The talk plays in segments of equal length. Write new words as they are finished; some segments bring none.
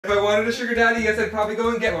I wanted a sugar daddy, yes, I'd probably go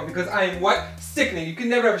and get one because I am what? Sickening. You can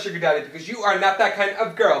never have a sugar daddy because you are not that kind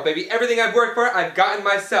of girl, baby. Everything I've worked for, I've gotten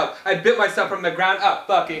myself. I built myself from the ground up,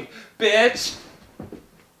 fucking bitch.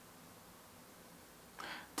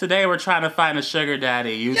 Today we're trying to find a sugar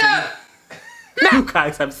daddy using... Yeah. You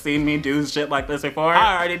guys have seen me do shit like this before.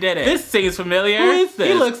 I already did it. This seems familiar. Who is this?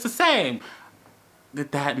 He looks the same.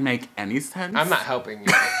 Did that make any sense? I'm not helping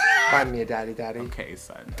you. Find me a daddy. Okay,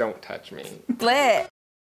 son. Don't touch me. Lit.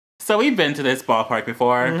 So we've been to this ballpark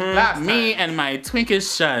before. Last Me time. and my twinkish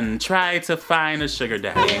son tried to find a sugar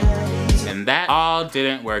daddy. And that all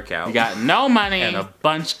didn't work out. We got no money and a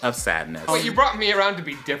bunch of sadness. Wait, you brought me around to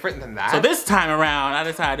be different than that? So this time around, I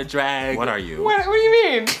decided to drag... What are you? What do you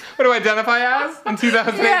mean? What do I identify as in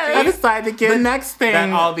 2018? Yeah, I decided to get the next thing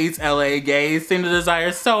that all these LA gays seem to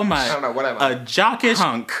desire so much. I don't know, what am I? A jockish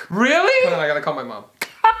hunk. Really? Hold on, I gotta call my mom.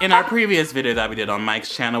 In our previous video that we did on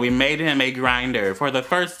Mike's channel, we made him a Grindr for the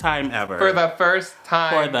first time ever. For the first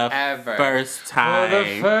time ever. First time. For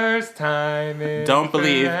the first time in Don't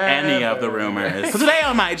believe any of the rumors. So today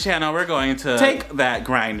on my channel, we're going to take that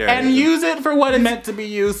Grindr and use it for what it's meant to be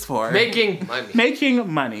used for. Making money.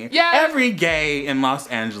 Making money. Yeah. Every gay in Los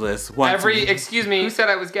Angeles wants excuse me, who said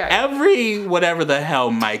I was gay? Every whatever the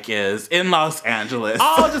hell Mike is in Los Angeles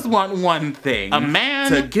all just want one thing. A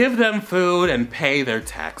man to give them food and pay their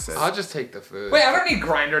taxes. I'll just take the food. Wait, I don't need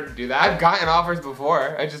Grindr to do that. I've gotten offers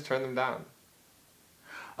before. I just turn them down.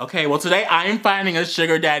 Okay, well today I'm finding a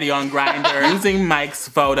sugar daddy on Grindr using Mike's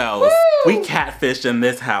photos. We catfished in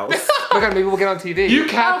this house. Look, maybe we'll get on TV. You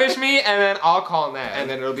catfish me, and then I'll call Ned, and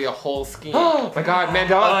then it'll be a whole scheme. Oh my God,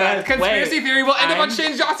 Mandela conspiracy theory will end up on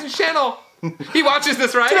Shane Johnson's channel. He watches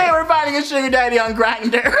this, right? Today we're finding a sugar daddy on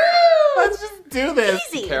Grindr. Let's just do this.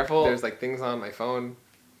 Easy. Careful, there's like things on my phone.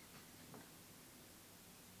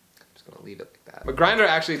 Gonna leave it like that. But Grindr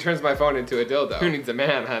actually turns my phone into a dildo. Who needs a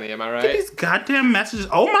man, honey? Am I right? These goddamn messages.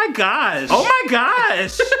 Oh my gosh. Oh my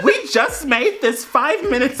gosh. We just made this 5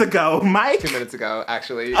 minutes ago, Mike. 2 minutes ago,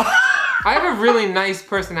 actually. I have a really nice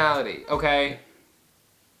personality, okay?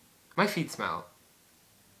 My feet smell.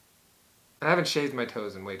 I haven't shaved my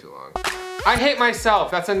toes in way too long. I hate myself,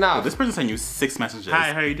 that's enough. Oh, this person sent you 6 messages.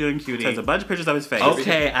 Hi, how are you doing, cutie? There's a bunch of pictures of his face.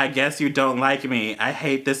 Okay, I guess you don't like me. I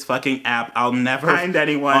hate this fucking app. I'll never find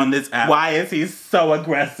anyone on this app. Why is he so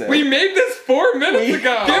aggressive? We made this 4 minutes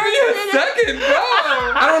ago. Give me a second, bro.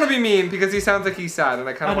 I don't want to be mean because he sounds like he's sad and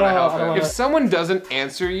I kind of want to help him. If someone doesn't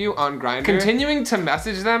answer you on Grindr, continuing to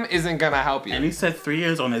message them isn't gonna help you. And he said 3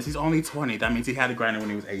 years on this. He's only 20. That means he had a Grindr when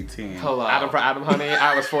he was 18. Hello. Adam for Adam, honey.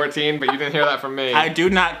 I was 14, but you didn't hear that from me. I do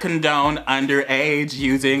not condone underage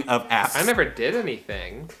using of apps. I never did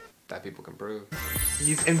anything that people can prove.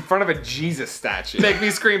 He's in front of a Jesus statue. Make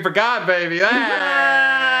me scream for God, baby.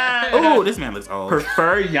 Oh, this man looks old.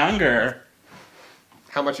 Prefer younger.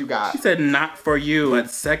 How much you got? She said not for you, but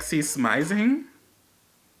sexy smizing?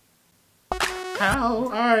 How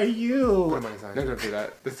are you? Put money aside. No, don't do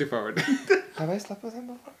that. That's too forward. Have I slept with him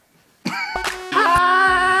before?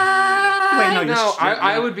 Wait, no, no,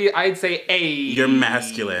 I'd say a. You're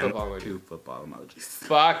masculine. Football emoji. 2 football emojis.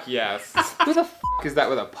 Fuck yes. Who the f is that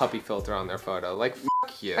with a puppy filter on their photo? Like,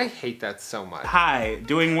 f you. I hate that so much. Hi,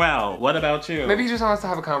 doing well. What about you? Maybe he just wants to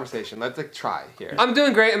have a conversation. Let's like try here. I'm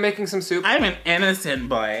doing great. I'm making some soup. I'm an innocent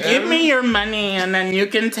boy. Give me your money and then you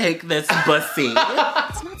can take this pussy.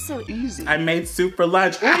 It's not so easy. I made soup for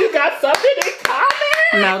lunch. Ooh, you got something in common?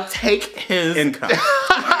 Now take his income.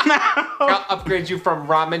 I'll upgrade you from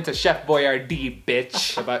ramen to Chef Boyardee,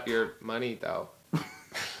 bitch. How about your money, though?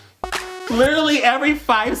 Literally every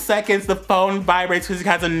 5 seconds, the phone vibrates because it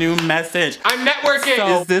has a new message. I'm networking!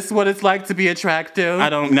 So, is this what it's like to be attractive? I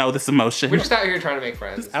don't know this emotion. We're just out here trying to make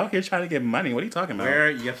friends. Just out here trying to get money. What are you talking about? Where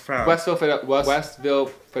are you from? West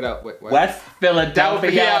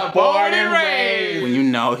Philadelphia, born and raised. When you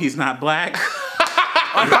know he's not black.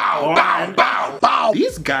 Bow, bow, bow, bow.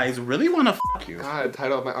 These guys really want to f you. God,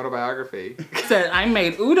 title of my autobiography. Said, I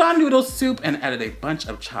made udon noodle soup and added a bunch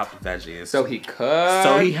of chopped veggies. So he could.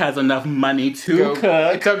 So he has enough money to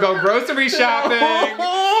cook. To go grocery shopping.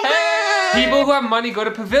 Hey! People who have money go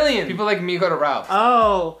to Pavilion. People like me go to Ralph's.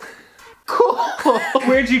 Oh. Cool.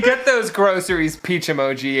 Where'd you get those groceries? Peach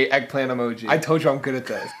emoji, eggplant emoji. I told you I'm good at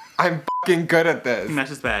this. I'm f***ing good at this. He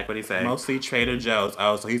matches back. What'd he say? Mostly Trader Joe's.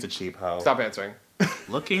 Oh, so he's a cheap hoe. Stop answering.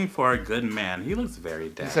 Looking for a good man. He looks very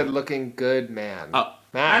dead. He said looking good man. Oh.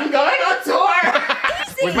 Man. I'm going on tour!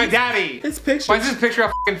 With my daddy. This picture. Why is this picture a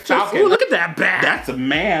f***ing falcon? Ooh, look at that back. That's a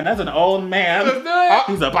man. That's an old man. Let's do it.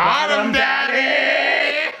 He's a bottom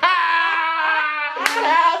daddy.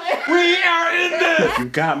 We are in this. You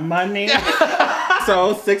got money?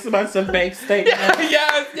 So 6 months of bank statement.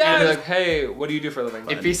 Yes. And be like, hey, what do you do for a living?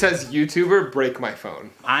 If he says YouTuber, break my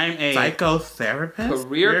phone. I'm a psychotherapist,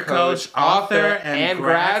 career coach, author, and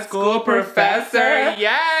grad school professor.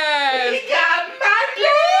 Yes! He got my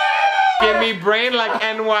Give me brain like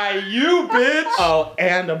NYU, bitch! Oh,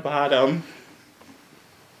 and a bottom.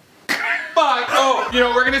 Fuck! Oh, you know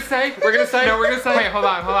what we're gonna say? We're gonna say? Wait, hold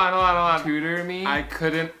on. Tutor me. I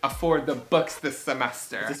couldn't afford the books this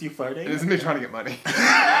semester. Is this you flirting? This is me trying to get money.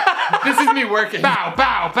 This is me working. Bow,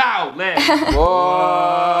 bow, bow, lit.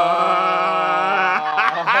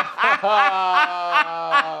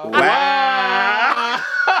 Wow.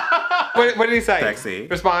 What did he say? Sexy.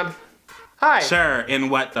 Respond. Hi. Sure, in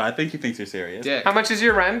what though? I think he thinks you're serious. Yeah. How much is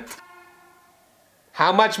your rent?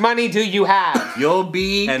 How much money do you have? You'll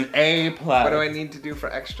be an A+. What do I need to do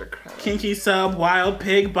for extra credit? Kinky sub, wild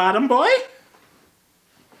pig, bottom boy?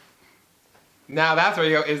 Now that's where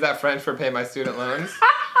you go, is that French for pay my student loans?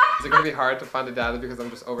 Is it gonna be hard to find a data because I'm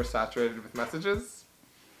just oversaturated with messages?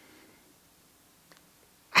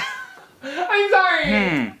 I'm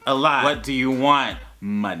sorry! A lot. What do you want?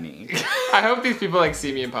 Money. I hope these people like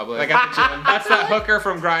see me in public. Like at the gym. That's that hooker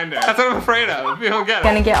from Grindr. That's what I'm afraid of. You don't get it.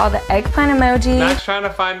 Gonna get all the eggplant emojis. Max trying to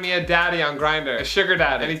find me a daddy on Grindr. A sugar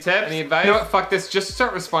daddy. Any tips? Any advice? You know what? Fuck this. Just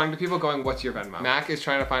start responding to people going, what's your Venmo? Mac is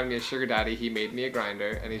trying to find me a sugar daddy. He made me a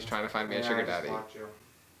Grindr and he's trying to find me a sugar daddy.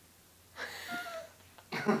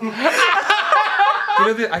 You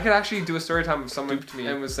know, I could actually do a story time of someone duped me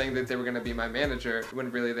and was saying that they were gonna be my manager when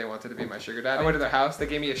really they wanted to be my sugar daddy. I went to their house, they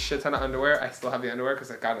gave me a shit ton of underwear. I still have the underwear because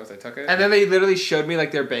God knows I took it. And then they literally showed me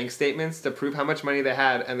like their bank statements to prove how much money they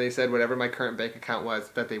had, and they said whatever my current bank account was,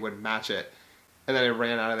 that they would match it. And then I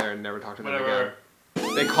ran out of there and never talked to them again.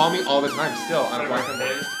 They call me all the time still on a black and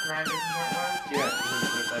white.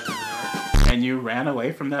 And you ran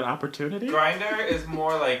away from that opportunity? Grindr is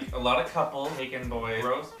more like a lot of couples taking boys,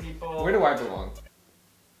 roast people. Where do I belong?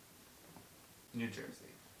 New Jersey.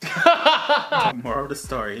 Moral of the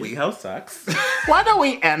story, WeHo sucks. Why don't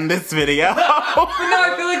we end this video? But no,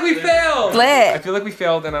 I feel like we failed. Lit. I feel like we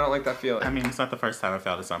failed and I don't like that feeling. I mean, it's not the first time I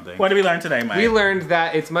failed at something. What did we learn today, Mike? We learned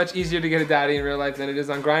that it's much easier to get a daddy in real life than it is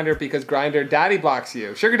on Grindr because Grindr daddy blocks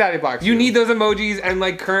you. Sugar daddy blocks you. You need those emojis and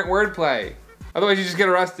like current wordplay. Otherwise you just get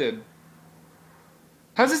arrested.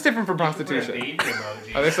 How's this different from prostitution?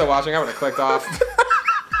 Are they still watching? I would have clicked off.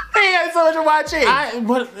 Hey guys, so much for watching.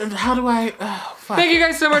 How do I, fuck. Thank you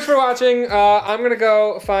guys so much for watching. I'm gonna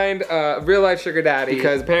go find a real life sugar daddy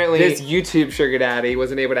because apparently this YouTube sugar daddy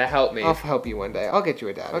wasn't able to help me. I'll help you one day. I'll get you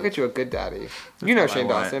a daddy. I'll get you a good daddy. You know Shane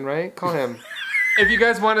Dawson, right? Call him. If you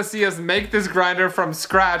guys want to see us make this Grindr from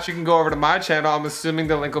scratch, you can go over to my channel. I'm assuming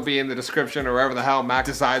the link will be in the description or wherever the hell Mac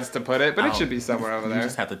decides to put it, but it should be somewhere over there. You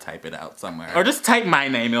just have to type it out somewhere. Or just type my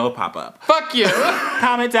name, it'll pop up. Fuck you!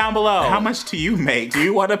 Comment down below. How much do you make? Do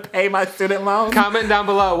you want to pay my student loan? Comment down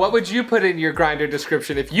below. What would you put in your Grindr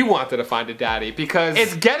description if you wanted to find a daddy? Because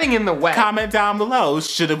it's getting in the way. Comment down below.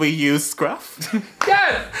 Should we use Scruff?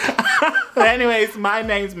 Yes! Anyways, my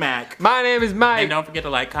name's Mac. My name is Mike. And don't forget to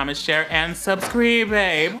like, comment, share, and subscribe,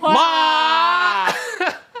 babe. I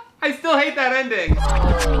still hate that ending.